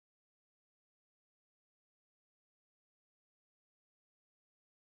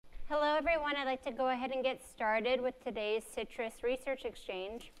Hello everyone, I'd like to go ahead and get started with today's CITRIS Research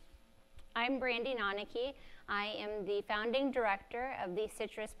Exchange. I'm Brandy Noneke. I am the founding director of the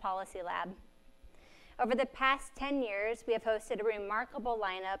CITRIS Policy Lab. Over the past 10 years, we have hosted a remarkable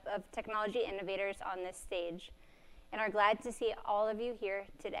lineup of technology innovators on this stage and are glad to see all of you here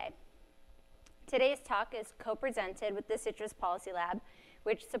today. Today's talk is co-presented with the CITRIS Policy Lab,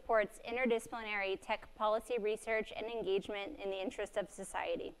 which supports interdisciplinary tech policy research and engagement in the interest of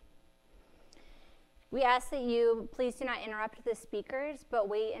society. We ask that you please do not interrupt the speakers, but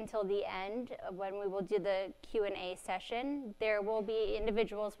wait until the end when we will do the Q&A session. There will be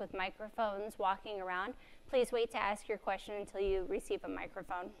individuals with microphones walking around. Please wait to ask your question until you receive a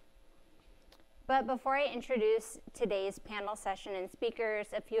microphone. But before I introduce today's panel session and speakers,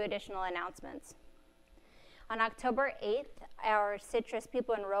 a few additional announcements. On October 8th, our CITRIS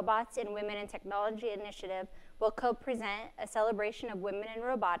People and Robots in Women in Technology initiative will co-present a celebration of women in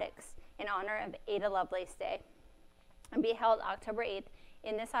robotics in honor of Ada Lovelace Day, and be held October 8th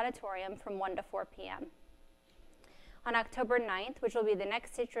in this auditorium from 1 to 4 p.m. On October 9th, which will be the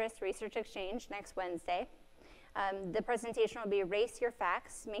next CITRIS Research Exchange next Wednesday, the presentation will be Race Your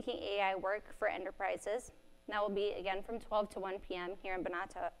Facts, Making AI Work for Enterprises. And that will be, again, from 12 to 1 p.m. here in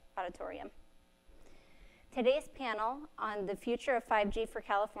Bonata Auditorium. Today's panel on the future of 5G for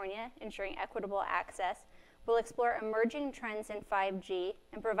California, ensuring equitable access, will explore emerging trends in 5G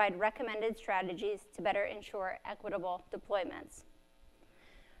and provide recommended strategies to better ensure equitable deployments.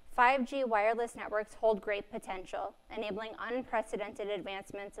 5G wireless networks hold great potential, enabling unprecedented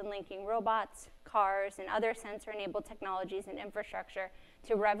advancements in linking robots, cars, and other sensor-enabled technologies and infrastructure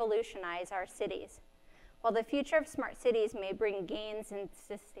to revolutionize our cities. While the future of smart cities may bring gains in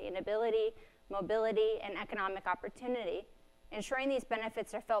sustainability, mobility, and economic opportunity, ensuring these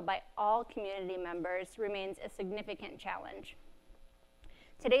benefits are felt by all community members remains a significant challenge.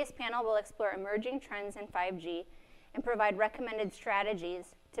 Today's panel will explore emerging trends in 5G and provide recommended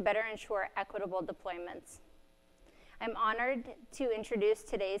strategies to better ensure equitable deployments. I'm honored to introduce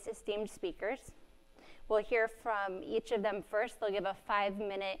today's esteemed speakers. We'll hear from each of them first. They'll give a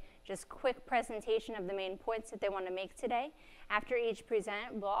 5-minute, just quick presentation of the main points that they want to make today. After each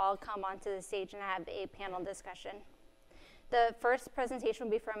present, we'll all come onto the stage and have a panel discussion. The first presentation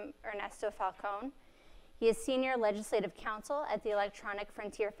will be from Ernesto Falcon. He is Senior Legislative Counsel at the Electronic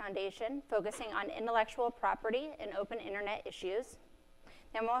Frontier Foundation, focusing on intellectual property and open internet issues.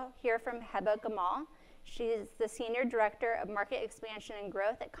 Then we'll hear from Heba Gamal. She is the Senior Director of Market Expansion and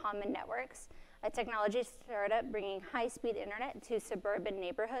Growth at Common Networks, a technology startup bringing high-speed internet to suburban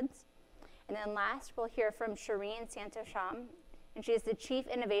neighborhoods. And then last, we'll hear from Shireen Santosham, and she is the Chief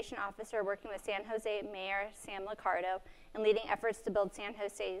Innovation Officer working with San Jose Mayor Sam Liccardo and leading efforts to build San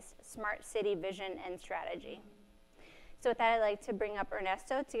Jose's smart city vision and strategy. So with that, I'd like to bring up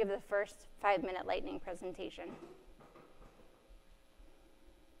Ernesto to give the first 5-minute lightning presentation.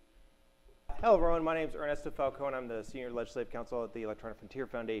 Hello everyone, my name is Ernesto Falcon. I'm the Senior Legislative Counsel at the Electronic Frontier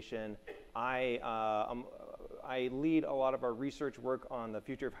Foundation. I lead a lot of our research work on the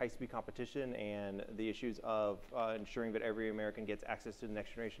future of high-speed competition and the issues of ensuring that every American gets access to the next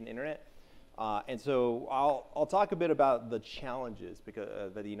generation internet. And so I'll talk a bit about the challenges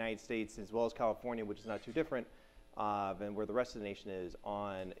because that the United States, as well as California, which is not too different than where the rest of the nation is,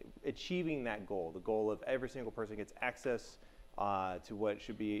 on achieving that goal, the goal of every single person gets access to what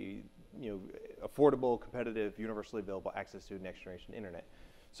should be, affordable, competitive, universally available access to next generation internet.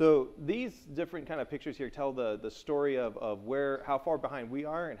 So these different kind of pictures here tell the story of how far behind we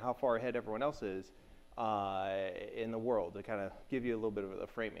are and how far ahead everyone else is in the world, to kind of give you a little bit of a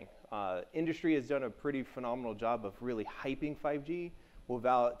framing. Industry has done a pretty phenomenal job of really hyping 5G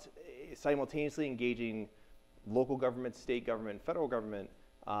without simultaneously engaging local government, state government, federal government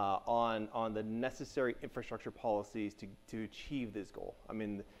on the necessary infrastructure policies to achieve this goal. I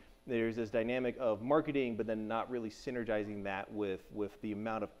mean, there's this dynamic of marketing, but then not really synergizing that with the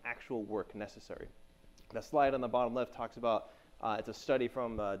amount of actual work necessary. The slide on the bottom left talks about, it's a study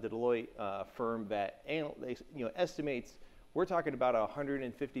from the Deloitte firm that estimates we're talking about a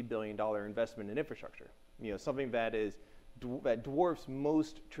 $150 billion investment in infrastructure. Something that dwarfs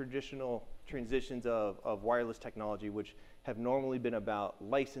most traditional transitions of wireless technology, which have normally been about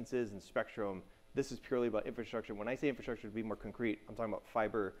licenses and spectrum. This is purely about infrastructure. When I say infrastructure, to be more concrete, I'm talking about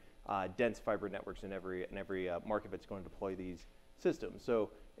fiber, dense fiber networks in every market that's going to deploy these systems. So,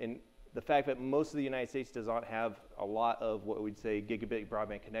 in the fact that most of the United States does not have a lot of what we'd say gigabit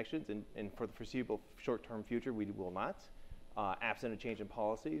broadband connections, and for the foreseeable short-term future, we will not, absent a change in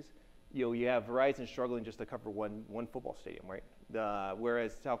policies. You have Verizon struggling just to cover one football stadium, right?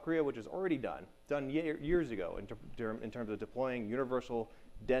 Whereas South Korea, which is already done years ago in terms of deploying universal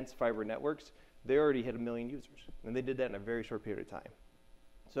dense fiber networks, they already hit 1 million users. And they did that in a very short period of time.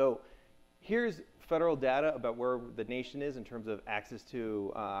 So here's federal data about where the nation is in terms of access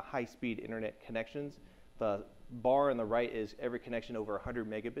to high-speed internet connections. The bar on the right is every connection over 100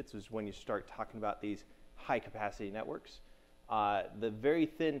 megabits is when you start talking about these high-capacity networks. The very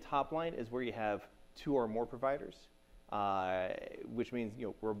thin top line is where you have 2 or more providers, which means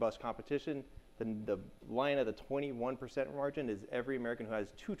robust competition. The line at the 21% margin is every American who has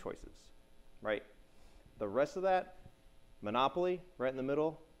 2 choices, right? The rest of that, monopoly, right in the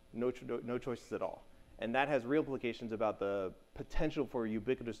middle, no choices at all. And that has real implications about the potential for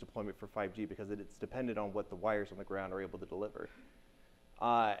ubiquitous deployment for 5G because it's dependent on what the wires on the ground are able to deliver.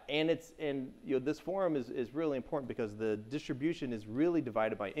 This forum is really important because the distribution is really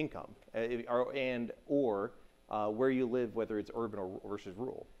divided by income or where you live, whether it's urban or versus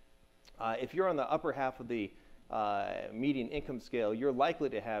rural. If you're on the upper half of the median income scale, you're likely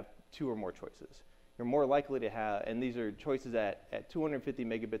to have 2 or more choices. You're more likely to have, and these are choices at 250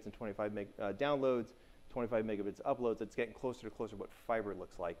 megabits and 25 downloads, 25 megabits uploads. It's getting closer to what fiber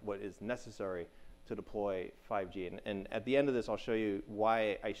looks like, what is necessary to deploy 5G. And at the end of this, I'll show you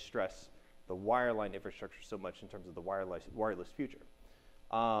why I stress the wireline infrastructure so much in terms of the wireless future.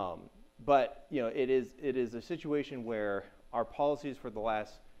 But it is a situation where our policies for the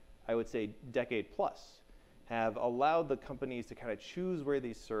last, I would say, decade plus have allowed the companies to kind of choose where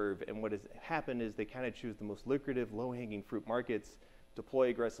they serve, and what has happened is they kind of choose the most lucrative, low-hanging fruit markets, deploy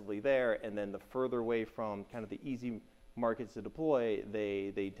aggressively there, and then the further away from kind of the easy markets to deploy,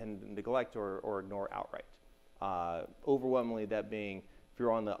 they tend to neglect or ignore outright. Overwhelmingly, that being, if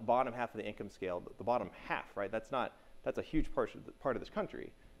you're on the bottom half of the income scale, the bottom half, right? That's a huge part of this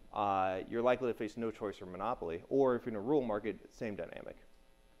country. You're likely to face no choice or monopoly, or if you're in a rural market, same dynamic.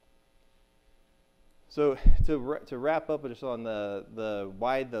 So to wrap up just on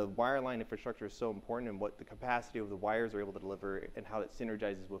why the wireline infrastructure is so important and what the capacity of the wires are able to deliver and how it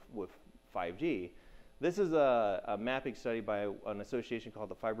synergizes with 5G, this is a mapping study by an association called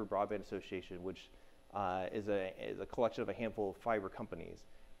the Fiber Broadband Association, which is a collection of a handful of fiber companies,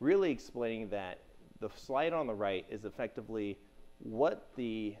 really explaining that the slide on the right is effectively what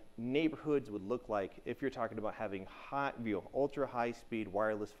the neighborhoods would look like if you're talking about having ultra high speed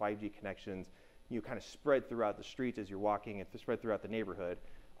wireless 5G connections, kind of spread throughout the streets as you're walking and spread throughout the neighborhood.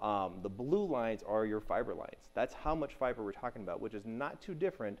 The blue lines are your fiber lines. That's how much fiber we're talking about, which is not too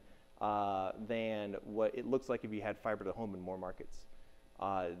different than what it looks like if you had fiber to the home in more markets.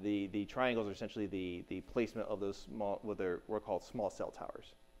 The triangles are essentially the placement of those what are called small cell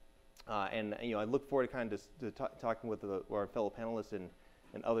towers. I look forward to kind of talking with our fellow panelists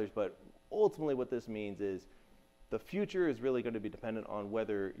and others, but ultimately what this means is the future is really going to be dependent on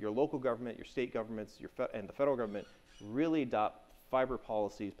whether your local government, your state governments, and the federal government really adopt fiber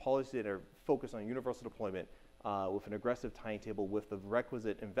policies that are focused on universal deployment with an aggressive timetable with the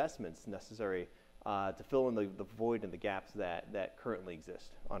requisite investments necessary to fill in the void and the gaps that currently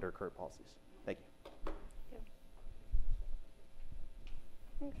exist under current policies. Thank you.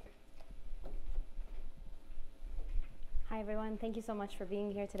 Thanks. Hi everyone, thank you so much for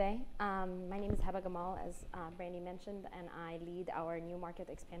being here today. My name is Heba Gamal, as Brandy mentioned, and I lead our new market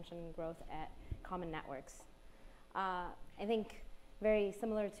expansion and growth at Common Networks. I think very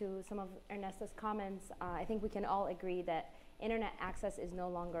similar to some of Ernesto's comments, I think we can all agree that internet access is no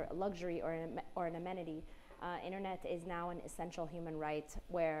longer a luxury or an amenity. Internet is now an essential human right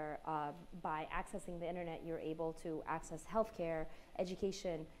where by accessing the internet you're able to access healthcare,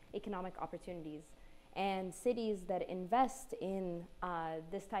 education, economic opportunities. And cities that invest in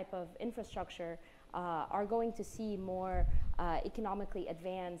this type of infrastructure are going to see more economically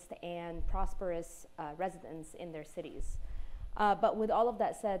advanced and prosperous residents in their cities. But with all of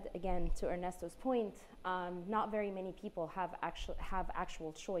that said, again, to Ernesto's point, not very many people have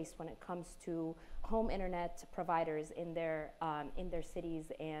actual choice when it comes to home internet providers in their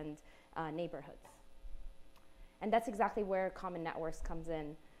cities and neighborhoods. And that's exactly where Common Networks comes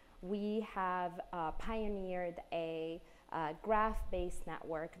in. We have pioneered a graph-based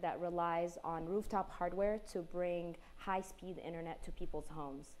network that relies on rooftop hardware to bring high-speed internet to people's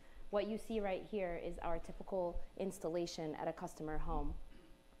homes. What you see right here is our typical installation at a customer home.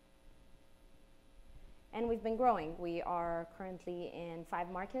 And we've been growing. We are currently in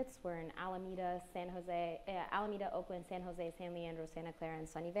 5 markets. We're in Alameda, Oakland, San Jose, San Leandro, Santa Clara, and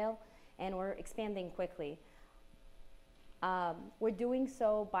Sunnyvale, and we're expanding quickly. We're doing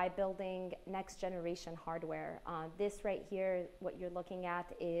so by building next generation hardware. This right here, what you're looking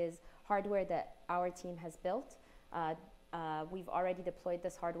at is hardware that our team has built. we've already deployed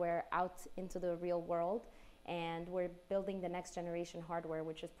this hardware out into the real world, and we're building the next generation hardware,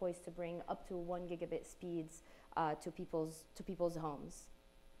 which is poised to bring up to 1 gigabit speeds to people's homes.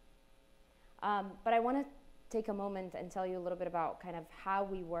 But I want to take a moment and tell you a little bit about kind of how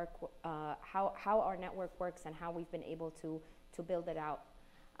we work, how our network works, and how we've been able to build it out.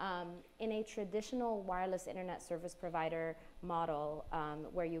 In a traditional wireless internet service provider model,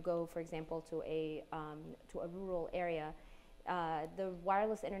 where you go, for example, to a rural area, the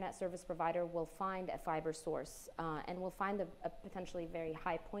wireless internet service provider will find a fiber source and will find a potentially very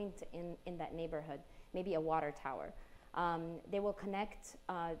high point in that neighborhood, maybe a water tower. They will connect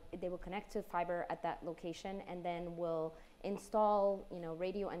to fiber at that location, and then will install,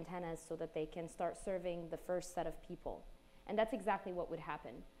 radio antennas so that they can start serving the first set of people. And that's exactly what would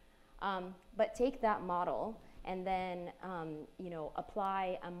happen. But take that model and then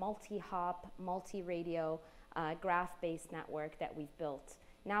apply a multi-hop, multi-radio graph-based network that we've built.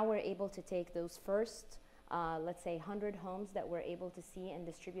 Now we're able to take those first, let's say 100 homes that we're able to see and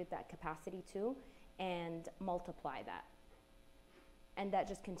distribute that capacity to, and multiply that. And that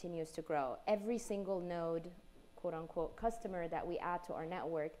just continues to grow. Every single node, quote unquote, customer that we add to our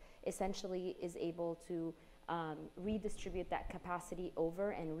network essentially is able to redistribute that capacity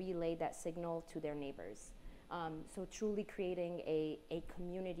over and relay that signal to their neighbors. So truly creating a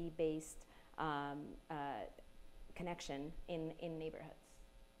community-based connection in neighborhoods.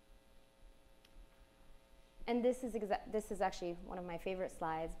 And this is actually one of my favorite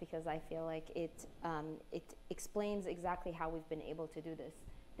slides, because I feel like it explains exactly how we've been able to do this.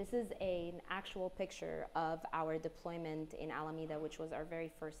 This is an actual picture of our deployment in Alameda, which was our very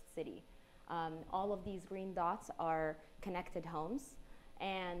first city. All of these green dots are connected homes.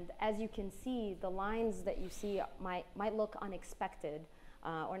 And as you can see, the lines that you see might look unexpected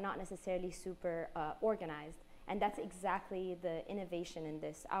or not necessarily super organized. And that's exactly the innovation in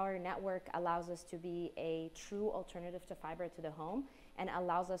this. Our network allows us to be a true alternative to fiber to the home, and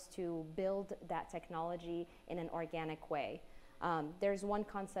allows us to build that technology in an organic way. There's one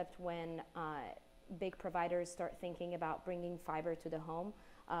concept when big providers start thinking about bringing fiber to the home,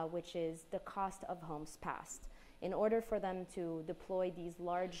 which is the cost of homes passed. In order for them to deploy these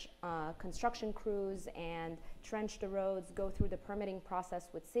large construction crews and trench the roads, go through the permitting process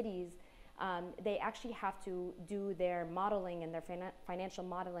with cities, they actually have to do their modeling and their financial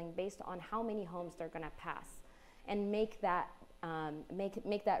modeling based on how many homes they're going to pass, and make that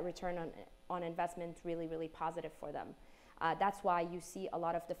return on investment really, really positive for them. That's why you see a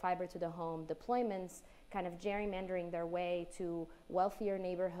lot of the fiber to the home deployments kind of gerrymandering their way to wealthier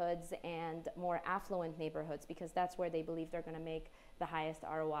neighborhoods and more affluent neighborhoods, because that's where they believe they're going to make the highest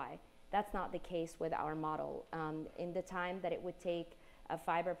ROI. That's not the case with our model. In the time that it would take a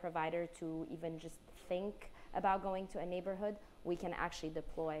fiber provider to even just think about going to a neighborhood, we can actually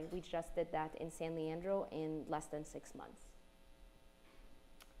deploy. We just did that in San Leandro in less than 6 months.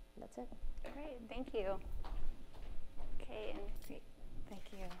 That's it. Great, thank you. Okay, and Great, thank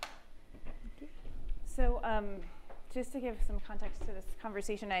you. So just to give some context to this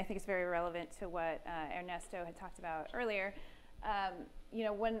conversation, I think it's very relevant to what Ernesto had talked about earlier.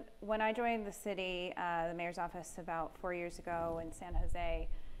 When I joined the city, the mayor's office about 4 years ago in San Jose,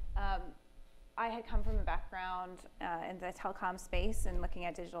 I had come from a background in the telecom space and looking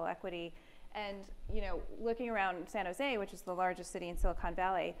at digital equity, and looking around San Jose, which is the largest city in Silicon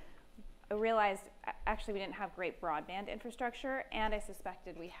Valley, I realized actually we didn't have great broadband infrastructure, and I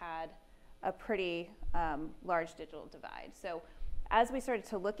suspected we had a pretty large digital divide. So as we started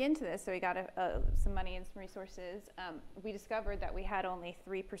to look into this, so we got some money and some resources, we discovered that we had only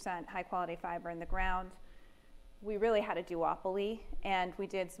 3% high quality fiber in the ground. We really had a duopoly, and we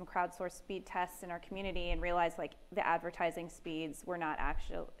did some crowdsourced speed tests in our community and realized like the advertising speeds were not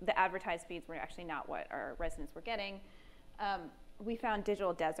the advertised speeds were actually not what our residents were getting. We found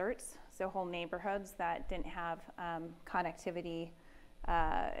digital deserts, so whole neighborhoods that didn't have connectivity,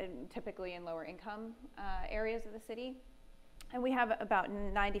 typically in lower income areas of the city. And we have about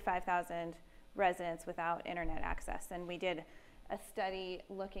 95,000 residents without internet access. And we did a study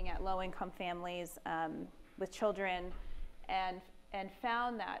looking at low-income families with children, and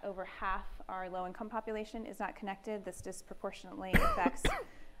found that over half our low-income population is not connected. This disproportionately affects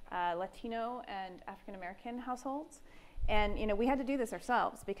Latino and African-American households. And we had to do this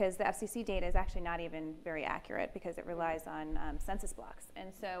ourselves, because the FCC data is actually not even very accurate, because it relies on census blocks.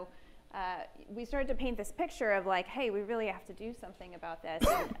 And so we started to paint this picture of like, hey, we really have to do something about this.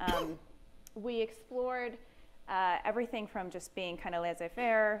 And we explored everything from just being kind of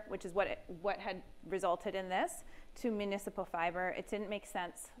laissez-faire, which is what had resulted in this, to municipal fiber. It didn't make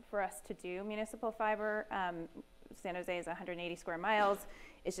sense for us to do municipal fiber San Jose is 180 square miles.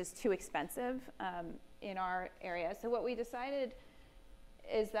 It's just too expensive in our area. So what we decided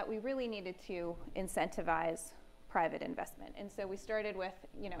is that we really needed to incentivize private investment. And so we started with,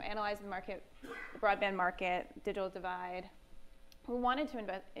 analyzing the market, the broadband market, digital divide. We wanted to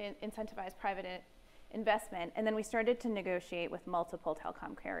incentivize private investment, and then we started to negotiate with multiple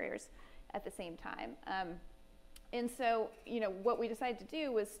telecom carriers at the same time. And so, what we decided to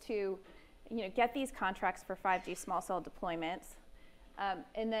do was to, get these contracts for 5G small cell deployments,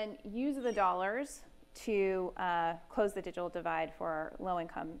 and then use the dollars to close the digital divide for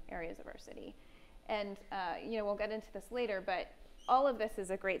low-income areas of our city. And we'll get into this later, but all of this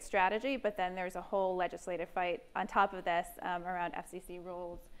is a great strategy, but then there's a whole legislative fight on top of this around FCC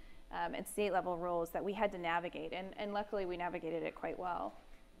rules and state level rules that we had to navigate, and luckily we navigated it quite well.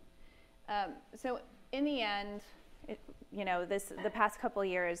 So in the end, the past couple of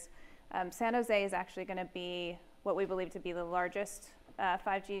years, San Jose is actually going to be what we believe to be the largest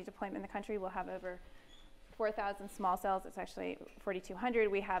 5G deployment in the country. We'll have over 4,000 small cells. It's actually 4,200.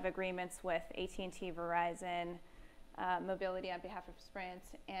 We have agreements with AT&T, Verizon, Mobility on behalf of Sprint,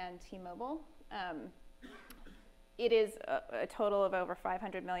 and T-Mobile. It is a total of over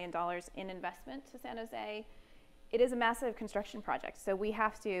 $500 million in investment to San Jose. It is a massive construction project, so we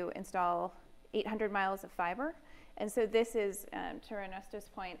have to install 800 miles of fiber. And so this is, to Ernesto's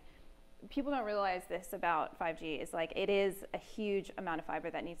point, people don't realize this about 5G, is like it is a huge amount of fiber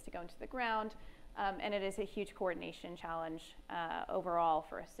that needs to go into the ground, and it is a huge coordination challenge overall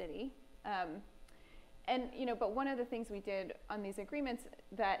for a city. But one of the things we did on these agreements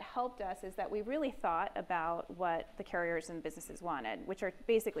that helped us is that we really thought about what the carriers and businesses wanted, which are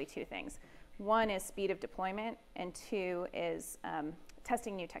basically two things. One is speed of deployment, and two is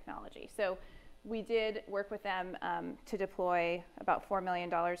testing new technology. So we did work with them to deploy about $4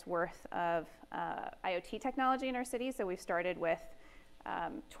 million worth of IoT technology in our city. So we've started with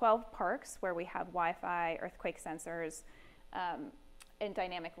 12 parks where we have Wi-Fi, earthquake sensors, and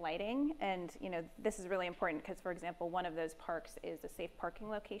dynamic lighting. And this is really important because, for example, one of those parks is a safe parking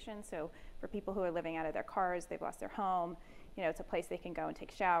location. So for people who are living out of their cars, they've lost their home, it's a place they can go and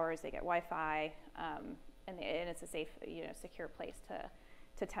take showers, they get Wi-Fi, and it's a safe, secure place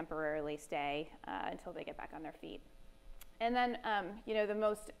to temporarily stay until they get back on their feet. And then,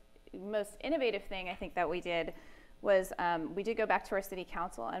 the most innovative thing I think that we did was we did go back to our city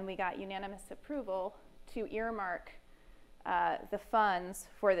council and we got unanimous approval to earmark the funds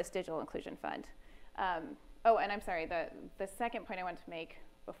for this digital inclusion fund. Oh, and I'm sorry, the second point I wanted to make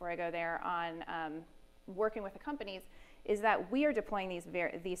before I go there on working with the companies is that we are deploying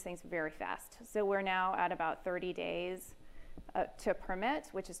these things very fast. So we're now at about 30 days to permit,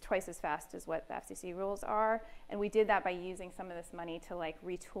 which is twice as fast as what the FCC rules are. And we did that by using some of this money to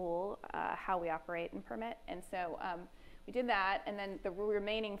retool how we operate and permit. And so we did that, and then the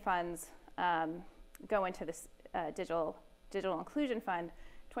remaining funds go into this digital inclusion fund,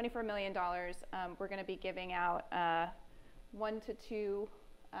 $24 million. We're going to be giving out $1 to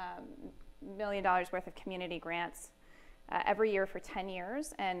 $2 million worth of community grants every year for 10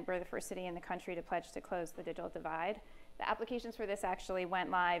 years, and we're the first city in the country to pledge to close the digital divide. The applications for this actually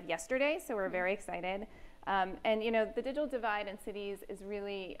went live yesterday, so we're very excited. And the digital divide in cities is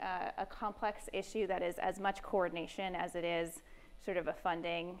really a complex issue that is as much coordination as it is sort of a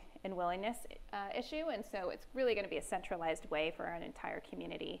funding and willingness issue, and so it's really going to be a centralized way for an entire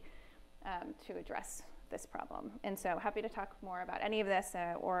community to address this problem. And so happy to talk more about any of this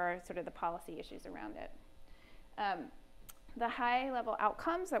or sort of the policy issues around it. The high-level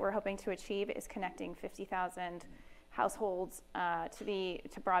outcomes that we're hoping to achieve is connecting 50,000 households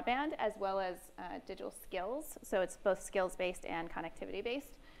to broadband, as well as digital skills. So it's both skills-based and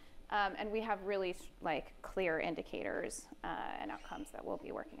connectivity-based. And we have really clear indicators and outcomes that we'll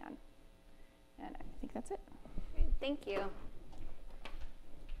be working on. And I think that's it. Great, thank you.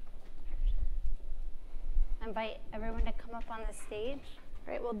 I invite everyone to come up on the stage.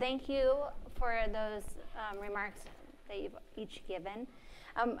 All right, well, thank you for those remarks that you've each given.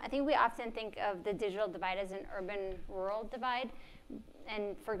 I think we often think of the digital divide as an urban-rural divide,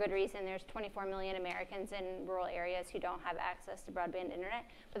 and for good reason. There's 24 million Americans in rural areas who don't have access to broadband internet,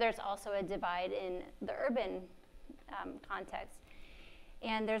 but there's also a divide in the urban context.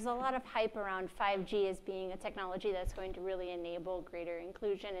 And there's a lot of hype around 5G as being a technology that's going to really enable greater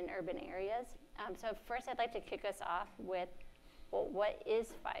inclusion in urban areas. So first I'd like to kick us off with, well, what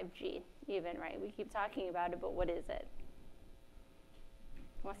is 5G even, right? We keep talking about it, but what is it?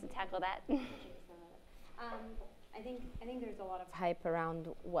 Who wants to tackle that? I think there's a lot of hype around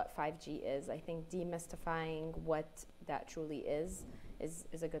what 5G is. I think demystifying what that truly is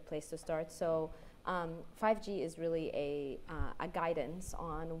a good place to start. So 5G is really a guidance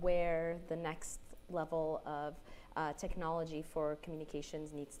on where the next level of technology for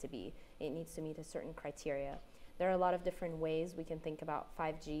communications needs to be. It needs to meet a certain criteria. There are a lot of different ways we can think about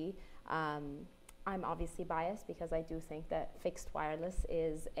 5G. I'm obviously biased because I do think that fixed wireless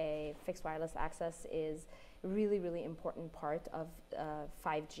access is really, really important part of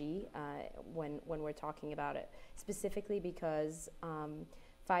 5G when we're talking about it. Specifically because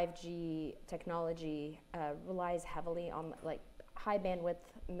 5G technology relies heavily on, like, high bandwidth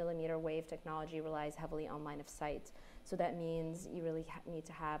millimeter wave technology relies heavily on line of sight. So that means you really need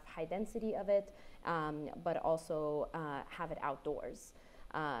to have high density of it, but also have it outdoors.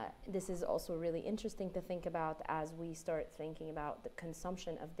 This is also really interesting to think about as we start thinking about the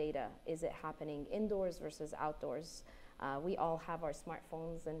consumption of data. Is it happening indoors versus outdoors? We all have our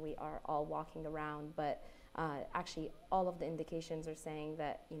smartphones and we are all walking around, but actually all of the indications are saying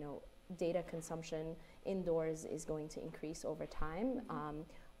that, you know, data consumption indoors is going to increase over time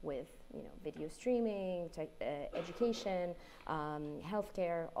with, you know, video streaming, education,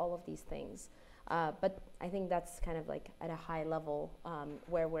 healthcare, all of these things. But I think that's kind of like at a high level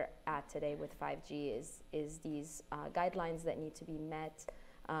where we're at today with 5G is these guidelines that need to be met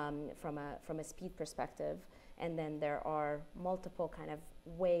from a speed perspective. And then there are multiple kind of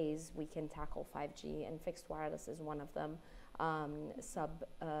ways we can tackle 5G, and fixed wireless is one of them. Sub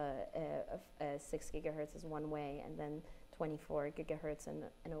 6 gigahertz is one way, and then 24 gigahertz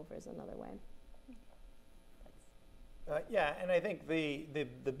and over is another way. Yeah, and I think the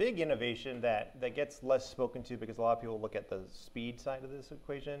big innovation that gets less spoken to because a lot of people look at the speed side of this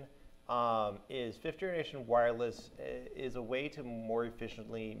equation is fifth generation wireless is a way to more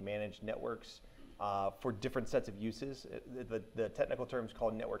efficiently manage networks for different sets of uses. The technical term is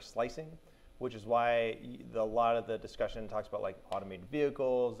called network slicing, which is why a lot of the discussion talks about like automated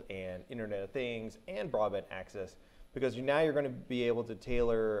vehicles and Internet of Things and broadband access, because now you're going to be able to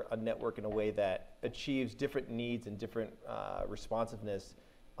tailor a network in a way that achieves different needs and different responsiveness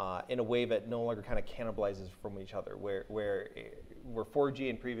in a way that no longer kind of cannibalizes from each other, where 4G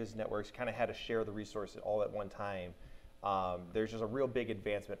and previous networks kind of had to share the resource all at one time. There's just a real big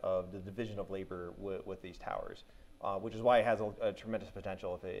advancement of the division of labor with these towers, which is why it has a tremendous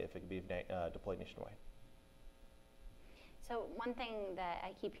potential if it can be deployed nationwide. So one thing that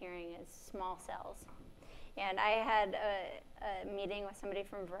I keep hearing is small cells. And I had a meeting with somebody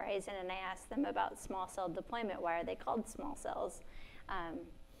from Verizon, and I asked them about small cell deployment. Why are they called small cells?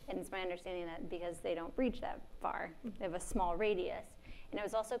 And it's my understanding that because they don't reach that far, they have a small radius. And it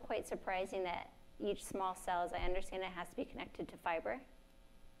was also quite surprising that each small cell, as I understand it, has to be connected to fiber.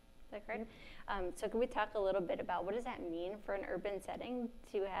 Is that correct? Yep. So can we talk a little bit about what does that mean for an urban setting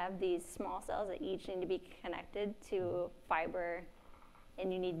to have these small cells that each need to be connected to fiber,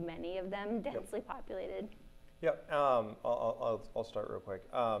 and you need many of them, densely populated? Yep. I'll start real quick.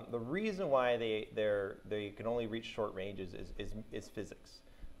 The reason why they can only reach short ranges is physics.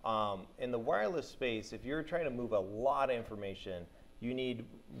 In the wireless space, if you're trying to move a lot of information, you need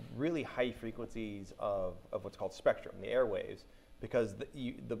really high frequencies of what's called spectrum, the airwaves, because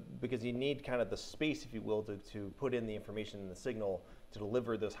you need kind of the space, if you will, to put in the information in the signal to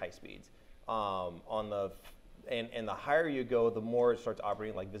deliver those high speeds. And the higher you go, the more it starts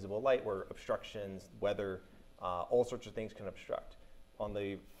operating like visible light, where obstructions, weather, all sorts of things can obstruct. On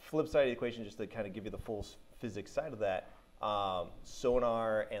the flip side of the equation, just to kind of give you the full physics side of that,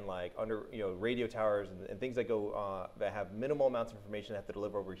 sonar and like radio towers and things that go that have minimal amounts of information that have to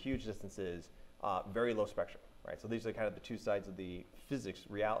deliver over huge distances, very low spectrum, right? So these are kind of the two sides of the physics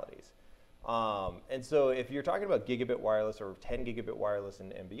realities. And so if you're talking about gigabit wireless or 10 gigabit wireless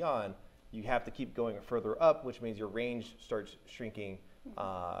and beyond, you have to keep going further up, which means your range starts shrinking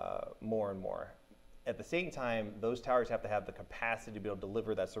more and more. At the same time, those towers have to have the capacity to be able to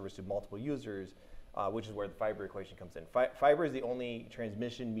deliver that service to multiple users, which is where the fiber equation comes in. Fiber is the only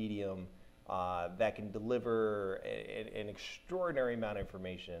transmission medium that can deliver an extraordinary amount of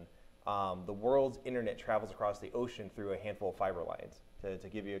information. The world's internet travels across the ocean through a handful of fiber lines, to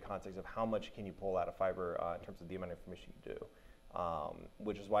give you a context of how much can you pull out of fiber in terms of the amount of information you do,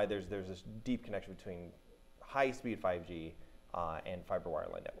 which is why there's this deep connection between high-speed 5G and fiber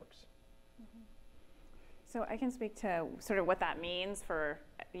wireline networks. So I can speak to sort of what that means for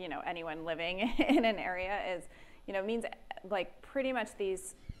anyone living in an area. Is it means like pretty much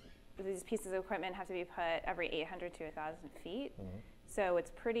these pieces of equipment have to be put every 800 to 1,000 feet. Mm-hmm. So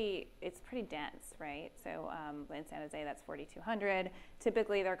it's pretty dense, right? So in San Jose, that's 4,200.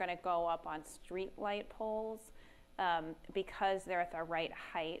 Typically, they're going to go up on street light poles because they're at the right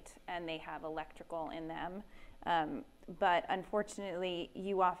height and they have electrical in them. But unfortunately,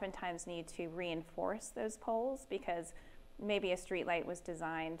 you oftentimes need to reinforce those poles because maybe a street light was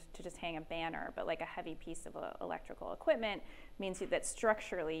designed to just hang a banner, but like a heavy piece of electrical equipment means that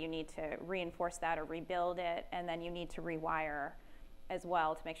structurally you need to reinforce that or rebuild it, and then you need to rewire as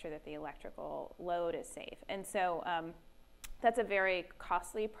well to make sure that the electrical load is safe. And so that's a very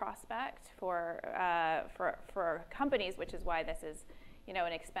costly prospect for companies, which is why this is, you know,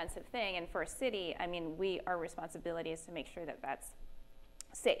 an expensive thing. And for a city, I mean, our responsibility is to make sure that that's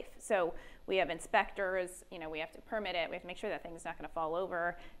safe. So we have inspectors, you know, we have to permit it, we have to make sure that thing's not going to fall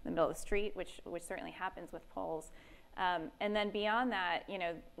over in the middle of the street, which certainly happens with poles. And then beyond that, you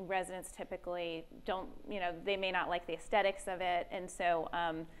know, residents typically don't, you know, they may not like the aesthetics of it. And so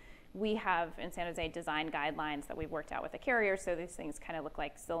we have in San Jose design guidelines that we've worked out with the carriers. So these things kind of look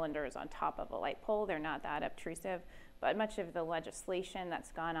like cylinders on top of a light pole. They're not that obtrusive. But much of the legislation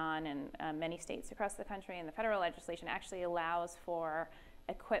that's gone on in many states across the country, and the federal legislation actually allows for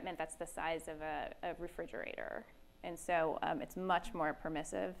equipment that's the size of a refrigerator. And so it's much more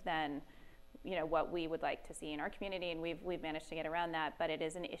permissive than, you know, what we would like to see in our community, and we've managed to get around that, but it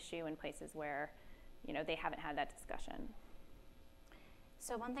is an issue in places where, you know, they haven't had that discussion.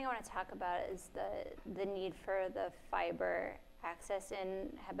 So one thing I want to talk about is the need for the fiber access.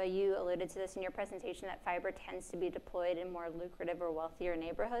 And Heba, you alluded to this in your presentation, that fiber tends to be deployed in more lucrative or wealthier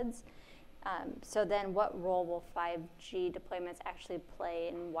neighborhoods. So then what role will 5G deployments actually play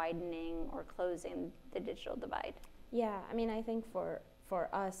in widening or closing the digital divide? Yeah, I mean, I think for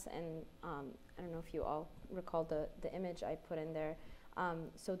us, and I don't know if you all recall the image I put in there,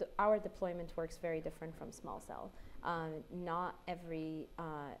 so our deployment works very different from small cell. Not every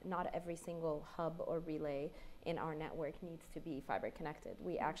single hub or relay in our network needs to be fiber connected.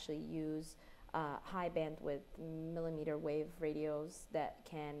 We actually use high bandwidth millimeter wave radios that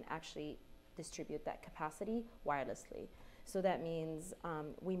can actually distribute that capacity wirelessly. So that means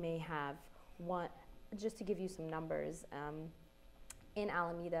we may have one, just to give you some numbers, in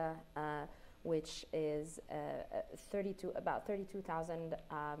Alameda, which is about 32,000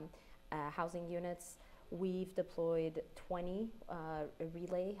 housing units, we've deployed 20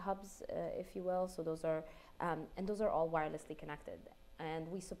 relay hubs, if you will. So those are, and those are all wirelessly connected. And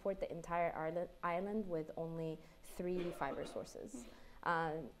we support the entire island with only 3 fiber sources.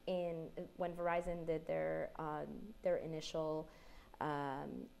 When Verizon did their initial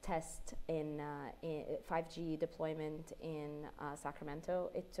test in 5G deployment in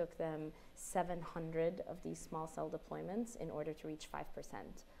Sacramento, it took them 700 of these small cell deployments in order to reach 5%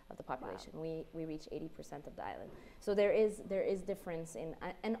 of the population. Wow. We reach 80% of the island. So there is difference in,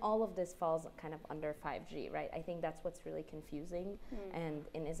 and all of this falls kind of under 5G, right? I think that's what's really confusing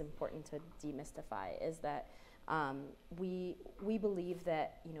and is important to demystify, is that we believe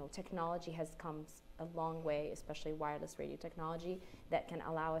that, you know, technology has come a long way, especially wireless radio technology, that can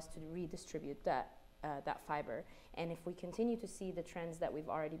allow us to redistribute that fiber. And if we continue to see the trends that we've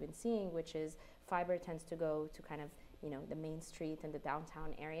already been seeing, which is fiber tends to go to kind of, you know, the main street and the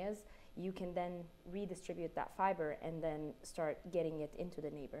downtown areas, you can then redistribute that fiber and then start getting it into the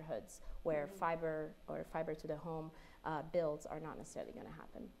neighborhoods where fiber or fiber to the home builds are not necessarily going to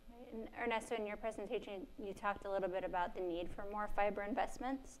happen. Right. And Ernesto, in your presentation, you talked a little bit about the need for more fiber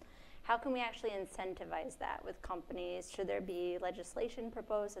investments. How can we actually incentivize that with companies? Should there be legislation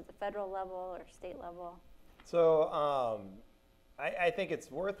proposed at the federal level or state level? So I think it's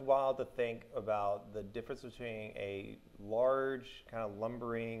worthwhile to think about the difference between a large, kind of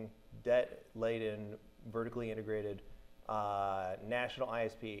lumbering, debt-laden, vertically integrated national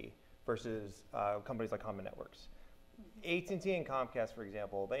ISP versus companies like Common Networks. AT&T and Comcast, for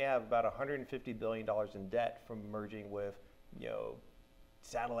example, they have about $150 billion in debt from merging with, you know,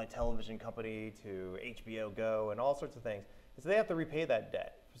 satellite television company to HBO Go and all sorts of things. And so they have to repay that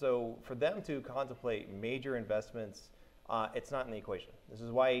debt. So for them to contemplate major investments, it's not in the equation. This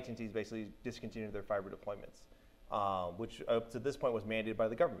is why AT&T's basically discontinued their fiber deployments, which up to this point was mandated by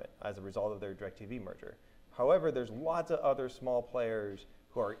the government as a result of their DirecTV merger. However, there's lots of other small players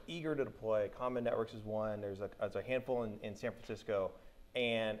who are eager to deploy. Common Networks is one. There's a handful in San Francisco.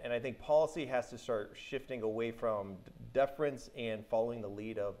 And I think policy has to start shifting away from deference and following the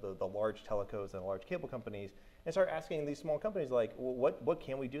lead of the large telecos and large cable companies, and start asking these small companies, like, well, what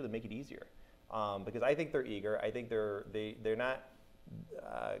can we do to make it easier? Because I think they're eager. I think they're not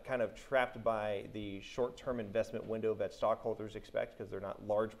kind of trapped by the short-term investment window that stockholders expect, because they're not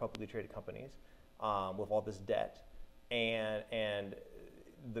large publicly traded companies with all this debt. And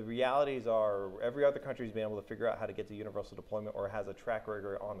the realities are, every other country has been able to figure out how to get to universal deployment or has a track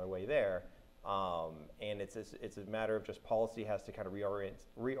record on their way there. And it's a matter of just policy has to kind of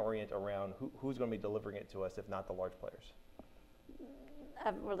reorient around who's going to be delivering it to us, if not the large players.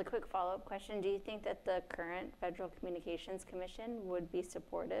 A really quick follow-up question. Do you think that the current Federal Communications Commission would be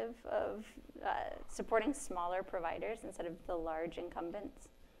supportive of supporting smaller providers instead of the large incumbents?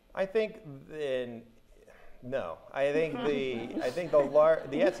 I think no. I think the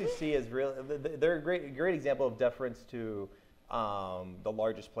FCC is really, they're a great example of deference to the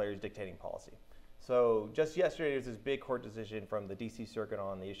largest players dictating policy. So just yesterday, there was this big court decision from the DC Circuit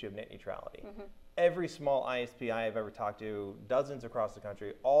on the issue of net neutrality. Every small ISP I have ever talked to, dozens across the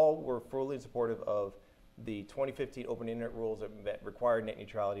country, all were fully supportive of the 2015 open internet rules that require net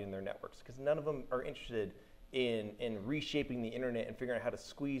neutrality in their networks, because none of them are interested in reshaping the internet and figuring out how to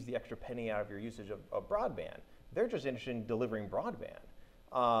squeeze the extra penny out of your usage of broadband. They're just interested in delivering broadband.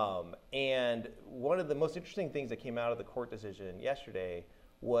 And one of the most interesting things that came out of the court decision yesterday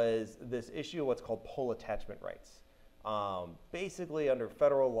was this issue of what's called pole attachment rights. Basically, under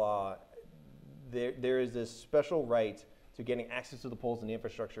federal law, there is this special right to getting access to the poles and the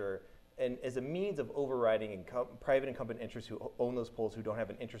infrastructure, and as a means of overriding private incumbent interests who own those poles who don't have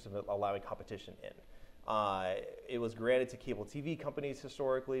an interest in allowing competition in. It was granted to cable TV companies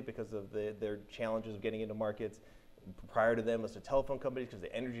historically because of their challenges of getting into markets. Prior to them was to telephone companies because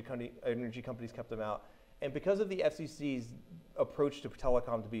the energy companies kept them out. And because of the FCC's approach to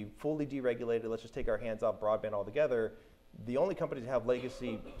telecom to be fully deregulated, let's just take our hands off broadband altogether, the only companies that have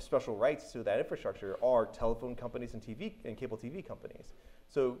legacy special rights to that infrastructure are telephone companies and cable TV companies.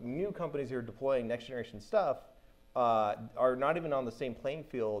 So new companies who are deploying next generation stuff are not even on the same playing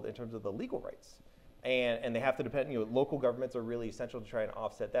field in terms of the legal rights. And they have to depend, local governments are really essential to try and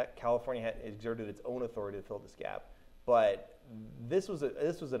offset that. California had exerted its own authority to fill this gap. But this was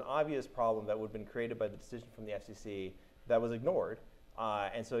an obvious problem that would have been created by the decision from the FCC that was ignored.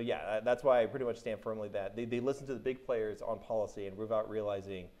 And so, yeah, that's why I pretty much stand firmly that they listen to the big players on policy and without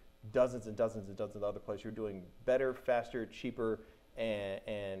realizing dozens and dozens and dozens of other players who are doing better, faster, cheaper,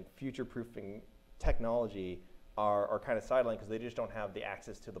 and future-proofing technology are kind of sidelined because they just don't have the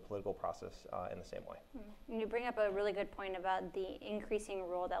access to the political process in the same way. And you bring up a really good point about the increasing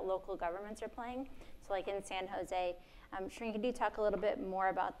role that local governments are playing. So like in San Jose, Shireen, could you talk a little bit more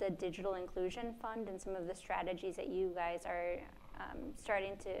about the Digital Inclusion Fund and some of the strategies that you guys are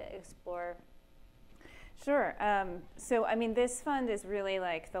starting to explore? Sure. So, I mean, this fund is really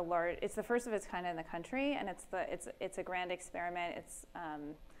like it's the first of its kind in the country, and it's a grand experiment.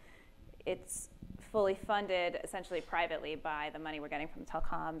 It's fully funded essentially privately by the money we're getting from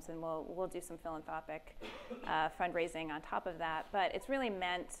telecoms, and we'll do some philanthropic fundraising on top of that. But it's really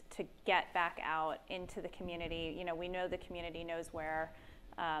meant to get back out into the community. We know the community knows where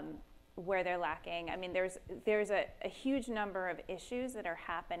they're lacking. I mean, there's a huge number of issues that are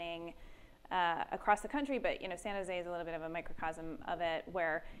happening across the country, but San Jose is a little bit of a microcosm of it,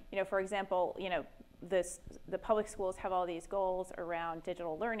 where for example, the public schools have all these goals around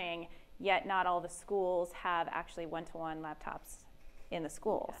digital learning, yet not all the schools have actually one-to-one laptops in the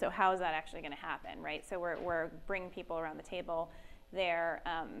school. Yeah. So how is that actually going to happen, right? So we're bringing people around the table there.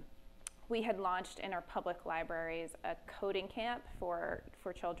 We had launched in our public libraries a coding camp for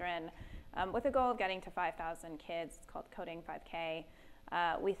children with a goal of getting to 5,000 kids. It's called Coding 5K.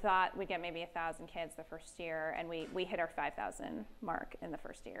 We thought we'd get maybe 1,000 kids the first year, and we hit our 5,000 mark in the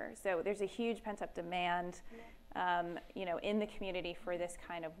first year. So there's a huge pent-up demand, in the community for this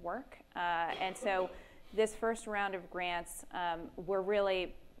kind of work. And so this first round of grants, we're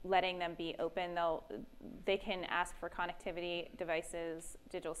really letting them be open. They can ask for connectivity devices,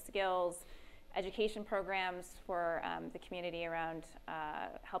 digital skills, education programs for the community around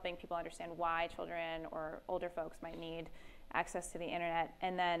helping people understand why children or older folks might need access to the internet,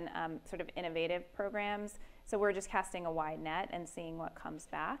 and then sort of innovative programs. So we're just casting a wide net and seeing what comes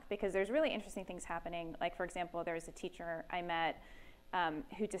back, because there's really interesting things happening. Like, for example, there was a teacher I met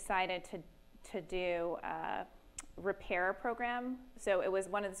who decided to do a repair program. So it was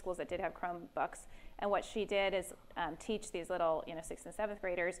one of the schools that did have Chromebooks, and what she did is teach these little 6th and 7th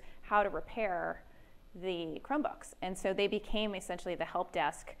graders how to repair the Chromebooks. And so they became essentially the help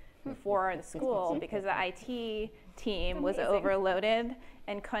desk for the school because the IT team was overloaded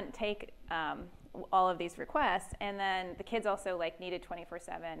and couldn't take all of these requests. And then the kids also needed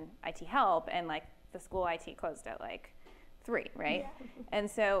 24/7 IT help, and the school IT closed at 3, right? Yeah. And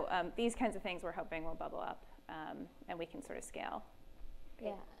so these kinds of things we're hoping will bubble up and we can sort of scale.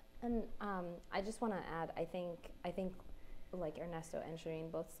 Yeah, and I just want to add, I think like Ernesto and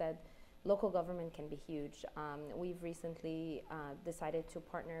Shireen both said, local government can be huge. We've recently decided to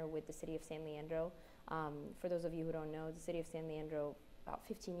partner with the city of San Leandro. For those of you who don't know, the city of San Leandro about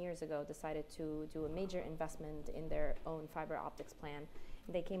 15 years ago, decided to do a major investment in their own fiber optics plan.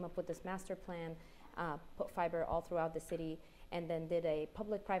 They came up with this master plan, put fiber all throughout the city, and then did a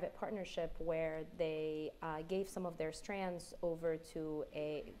public-private partnership where they gave some of their strands over to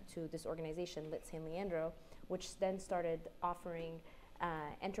this organization, Lit San Leandro, which then started offering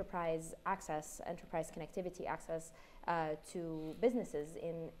enterprise connectivity access to businesses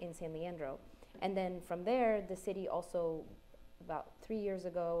in San Leandro. And then from there, the city also, about 3 years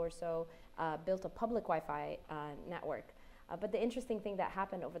ago or so, built a public Wi-Fi network. But the interesting thing that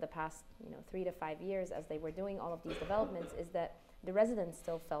happened over the past 3 to 5 years as they were doing all of these developments is that the residents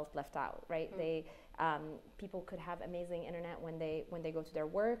still felt left out, right? Mm-hmm. People could have amazing internet when they go to their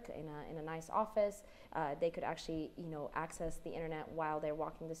work in a nice office. They could actually access the internet while they're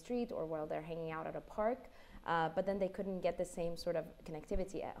walking the street or while they're hanging out at a park, but then they couldn't get the same sort of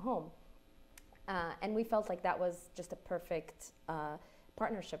connectivity at home. And we felt like that was just a perfect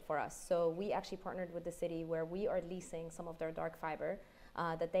partnership for us. So we actually partnered with the city where we are leasing some of their dark fiber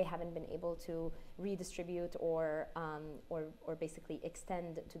that they haven't been able to redistribute or basically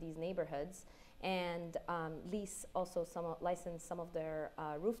extend to these neighborhoods, and license some of their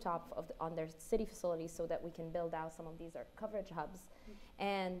rooftop on their city facilities so that we can build out some of these coverage hubs. Mm-hmm.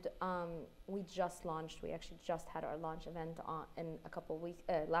 And we actually just had our launch event in a couple weeks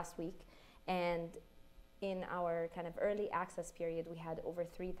last week. And in our kind of early access period, we had over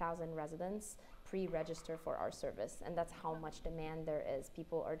 3,000 residents pre-register for our service, and that's how much demand there is.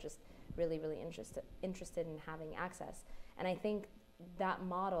 People are just really, really interested in having access. And I think that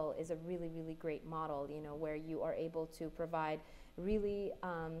model is a really, really great model, where you are able to provide really,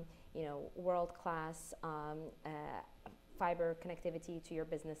 world-class fiber connectivity to your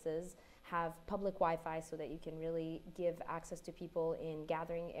businesses, have public Wi-Fi so that you can really give access to people in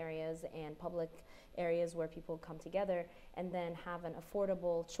gathering areas and public areas where people come together, and then have an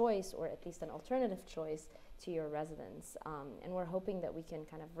affordable choice, or at least an alternative choice, to your residents. And we're hoping that we can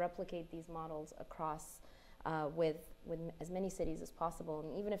kind of replicate these models across with as many cities as possible.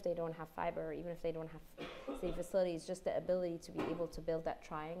 And even if they don't have fiber, or even if they don't have city facilities, just the ability to be able to build that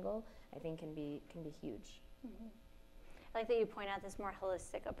triangle, I think can be huge. Mm-hmm. I like that you point out this more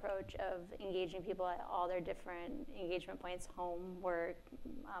holistic approach of engaging people at all their different engagement points: home, work,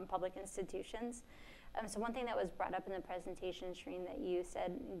 public institutions. So one thing that was brought up in the presentation, Shireen, that you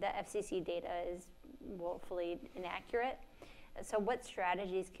said the FCC data is woefully inaccurate. So what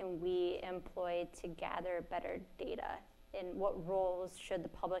strategies can we employ to gather better data, and what roles should the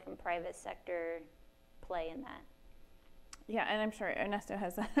public and private sector play in that? Yeah, and I'm sure Ernesto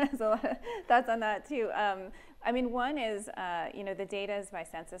has a lot of thoughts on that too. One is, the data is by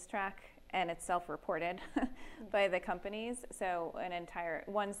census tract, and it's self-reported by the companies. So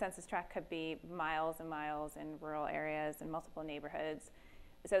one census tract could be miles and miles in rural areas and multiple neighborhoods.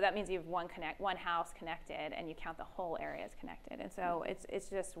 So that means you have one house connected, and you count the whole area as connected. And so it's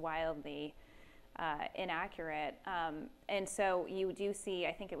just wildly inaccurate. And so you do see,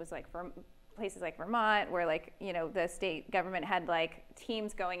 I think it was like places like Vermont, where the state government had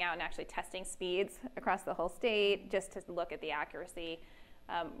teams going out and actually testing speeds across the whole state just to look at the accuracy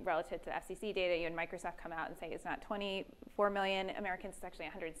relative to FCC data. You had Microsoft come out and say it's not 24 million Americans, it's actually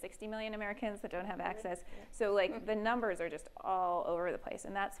 160 million Americans that don't have access. So the numbers are just all over the place,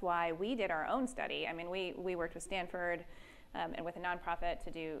 and that's why we did our own study. We worked with Stanford and with a nonprofit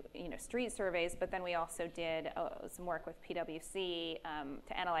to do street surveys, but then we also did some work with PwC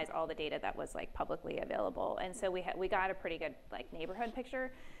to analyze all the data that was publicly available. And so we got a pretty good neighborhood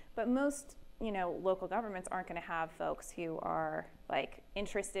picture, but most local governments aren't going to have folks who are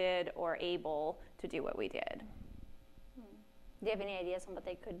interested or able to do what we did. Do you have any ideas on what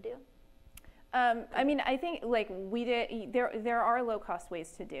they could do? I think we did. There are low-cost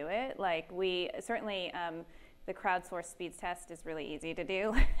ways to do it. We certainly. The crowdsourced speeds test is really easy to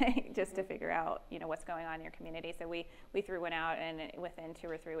do, just to figure out what's going on in your community. So we threw one out, and within 2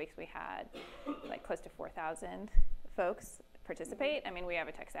 or 3 weeks we had close to 4,000 folks participate. We have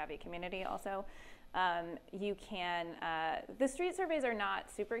a tech-savvy community also. You can, the street surveys are not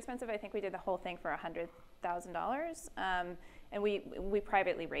super expensive. I think we did the whole thing for $100,000, and we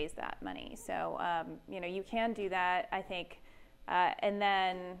privately raised that money. So you can do that, I think, and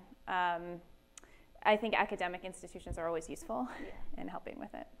then. I think academic institutions are always useful in helping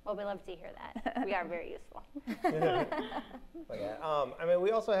with it. Well, we love to hear that. We are very useful. We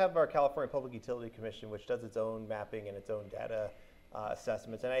also have our California Public Utility Commission, which does its own mapping and its own data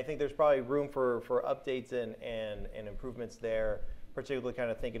assessments. And I think there's probably room for updates and improvements there, particularly kind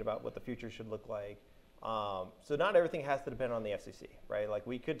of thinking about what the future should look like. So not everything has to depend on the FCC, right?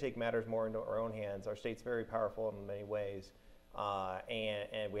 We could take matters more into our own hands. Our state's very powerful in many ways.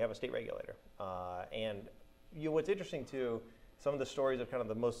 and we have a state regulator. And what's interesting too, some of the stories of kind of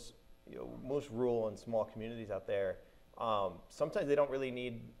the most rural and small communities out there, sometimes they don't really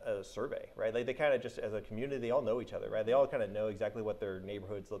need a survey, right? Like they kind of just, as a community, they all know each other, right? They all kind of know exactly what their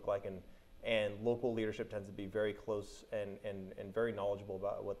neighborhoods look like, and local leadership tends to be very close and very knowledgeable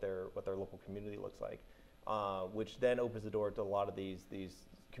about what their local community looks like, which then opens the door to a lot of these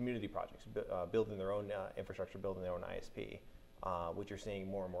community projects, building their own infrastructure, building their own ISP, which you're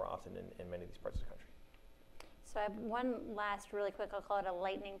seeing more and more often in many of these parts of the country. So I have one last really quick, I'll call it a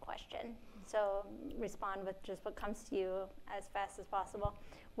lightning question. So respond with just what comes to you as fast as possible.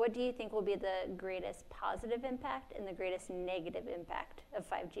 What do you think will be the greatest positive impact and the greatest negative impact of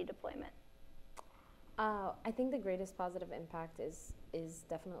 5G deployment? I think the greatest positive impact is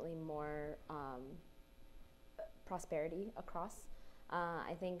definitely more prosperity across.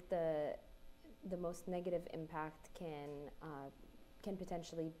 I think the most negative impact can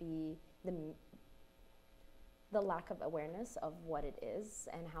potentially be the lack of awareness of what it is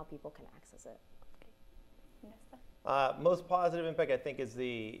and how people can access it. Ernesto? Most positive impact, I think, is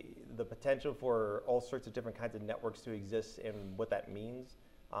the potential for all sorts of different kinds of networks to exist and what that means.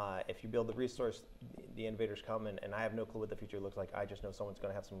 If you build the resource, the innovators come, and I have no clue what the future looks like. I just know someone's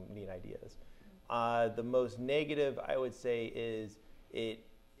going to have some neat ideas. The most negative, I would say, is it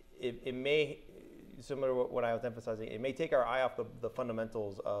may, similar to what I was emphasizing, it may take our eye off the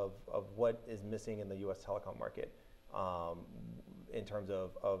fundamentals of what is missing in the U.S. telecom market in terms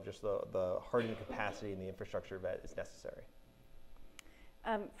of just the hardened capacity and the infrastructure that is necessary.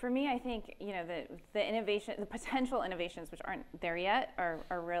 For me, I think the innovation, the potential innovations which aren't there yet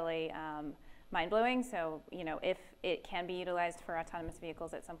are really mind-blowing. So if it can be utilized for autonomous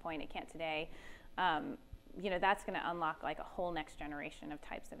vehicles at some point, it can't today. That's going to unlock like a whole next generation of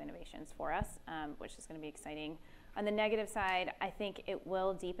types of innovations for us, which is going to be exciting. On the negative side, I think it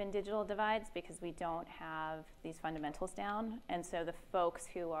will deepen digital divides because we don't have these fundamentals down, and so the folks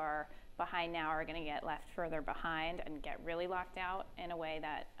who are behind now are going to get left further behind and get really locked out in a way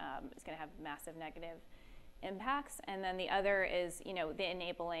that is going to have massive negative impacts. And then the other is, the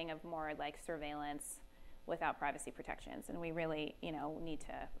enabling of more like surveillance without privacy protections, and we really, need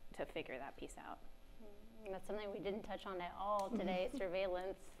to figure that piece out. That's something we didn't touch on at all today,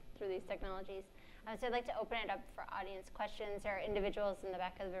 surveillance through these technologies. So I'd like to open it up for audience questions. There are individuals in the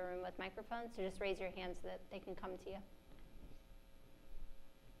back of the room with microphones, so just raise your hand so that they can come to you.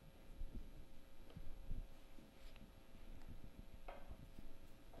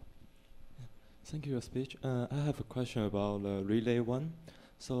 Thank you for your speech. I have a question about the relay one.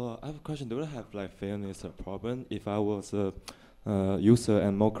 So I have a question, do I have like fairness problem if I was a user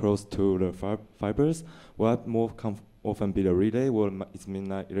and more close to the fibers? Will I more often be the relay? Will it mean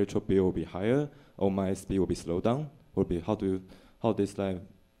like electric bill will be higher or my speed will be slowed down? Will be how this like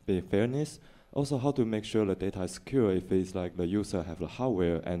be fairness? Also, how to make sure the data is secure if it's like the user have the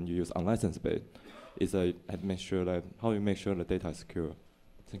hardware and you use unlicensed bit? Make sure that how you make sure the data is secure?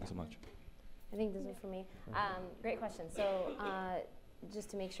 Thank you so much. I think this is for me. Great question. So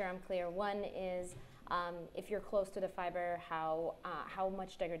just to make sure I'm clear, one is if you're close to the fiber, how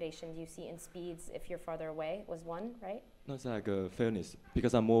much degradation do you see in speeds if you're farther away was one, right? No, it's like fairness,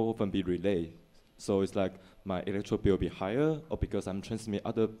 because I'm more often be relay. So it's like my electric bill will be higher, or because I'm transmitting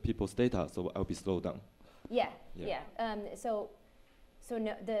other people's data, so I'll be slowed down. Yeah. So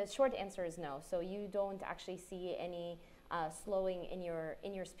no, the short answer is no. So you don't actually see any slowing in your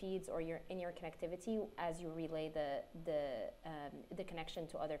speeds or in your connectivity as you relay the connection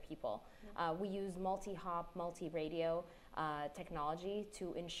to other people. We use multi-hop, multi-radio technology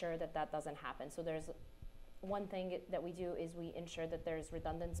to ensure that doesn't happen. So there's one thing that we do is we ensure that there's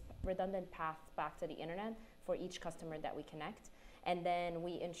redundant paths back to the internet for each customer that we connect, and then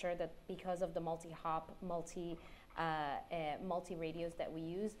we ensure that because of the multi-hop, multi-radios that we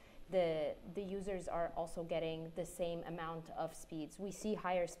use, the users are also getting the same amount of speeds. We see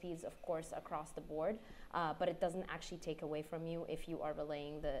higher speeds, of course, across the board, but it doesn't actually take away from you if you are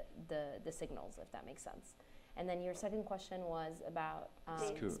relaying the signals, if that makes sense. And then your second question was about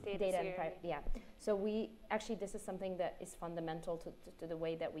data and privacy. Yeah. So this is something that is fundamental to the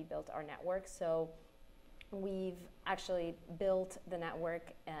way that we built our network. So we've actually built the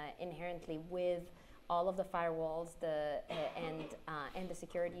network inherently with all of the firewalls and the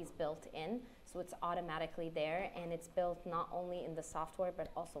security is built in, so it's automatically there, and it's built not only in the software but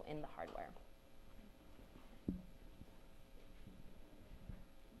also in the hardware.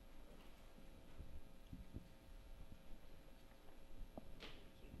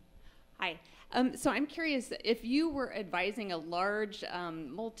 Hi, So I'm curious, if you were advising a large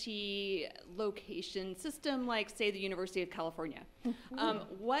multi-location system like, say, the University of California,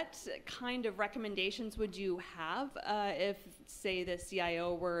 what kind of recommendations would you have if, say, the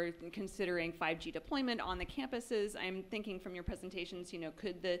CIO were considering 5G deployment on the campuses? I'm thinking from your presentations,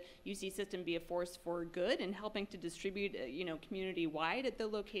 could the UC system be a force for good in helping to distribute, community-wide at the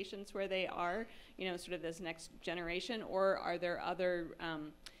locations where they are, sort of this next generation? Or are there other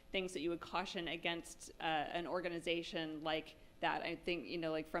things that you would caution against an organization like that? I think,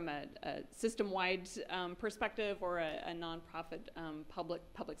 like from a system-wide perspective or a nonprofit public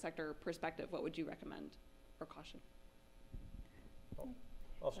sector perspective, what would you recommend or caution?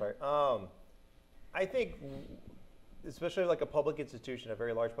 I'll start. I think, especially like a public institution, a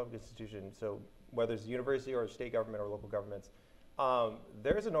very large public institution, so whether it's a university or a state government or local governments,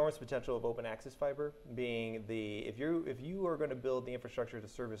 there's enormous potential of open access fiber being if you are going to build the infrastructure to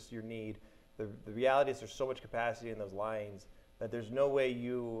service your need, the reality is there's so much capacity in those lines that there's no way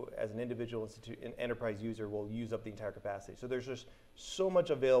you as an individual enterprise user will use up the entire capacity. So there's just so much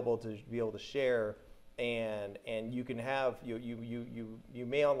available to be able to share, and you can have you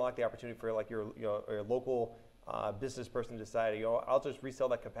may unlock the opportunity for like your local business person to decide, I'll just resell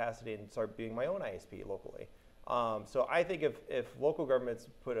that capacity and start being my own ISP locally. So I think if local governments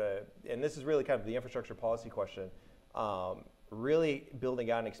and this is really kind of the infrastructure policy question, really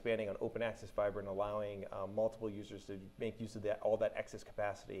building out and expanding on open access fiber and allowing multiple users to make use of all that excess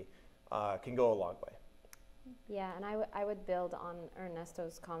capacity can go a long way. Yeah, and I would build on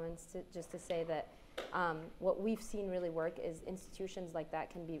Ernesto's comments just to say that what we've seen really work is institutions like that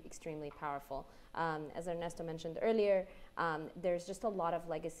can be extremely powerful. As Ernesto mentioned earlier, there's just a lot of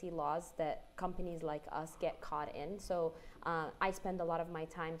legacy laws that companies like us get caught in. So I spend a lot of my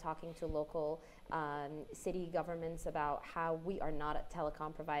time talking to local city governments about how we are not a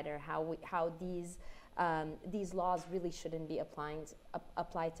telecom provider, how these laws really shouldn't be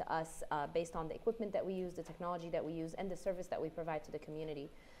applied to us based on the equipment that we use, the technology that we use, and the service that we provide to the community.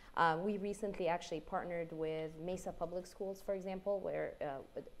 We recently actually partnered with Mesa Public Schools, for example, where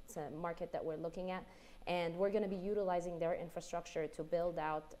it's a market that we're looking at, and we're going to be utilizing their infrastructure to build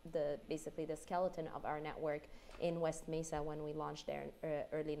out basically the skeleton of our network in West Mesa when we launch there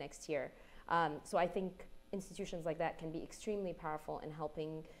early next year. So I think institutions like that can be extremely powerful in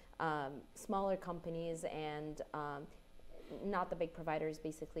helping smaller companies and not the big providers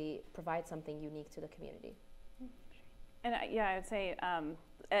basically provide something unique to the community. And I would say,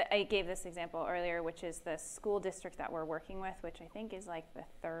 I gave this example earlier, which is the school district that we're working with, which I think is like the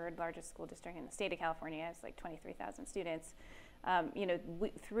third largest school district in the state of California. It's like 23,000 students.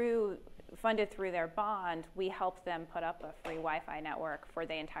 Funded through their bond, we helped them put up a free Wi-Fi network for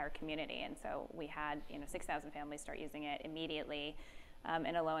the entire community. And so we had 6,000 families start using it immediately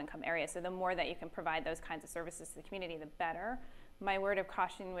in a low-income area. So the more that you can provide those kinds of services to the community, the better. My word of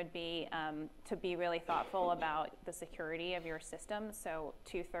caution would be to be really thoughtful about the security of your system. So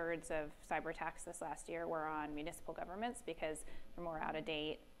 2/3 of cyber attacks this last year were on municipal governments because they're more out of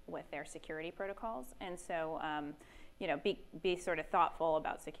date with their security protocols. And so, be sort of thoughtful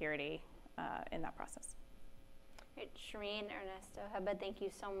about security in that process. Right, Shireen, Ernesto, Heba, thank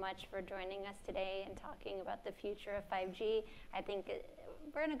you so much for joining us today and talking about the future of 5G. I think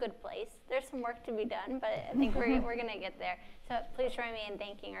we're in a good place. There's some work to be done, but I think we're going to get there. So please join me in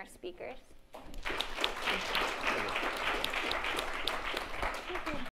thanking our speakers.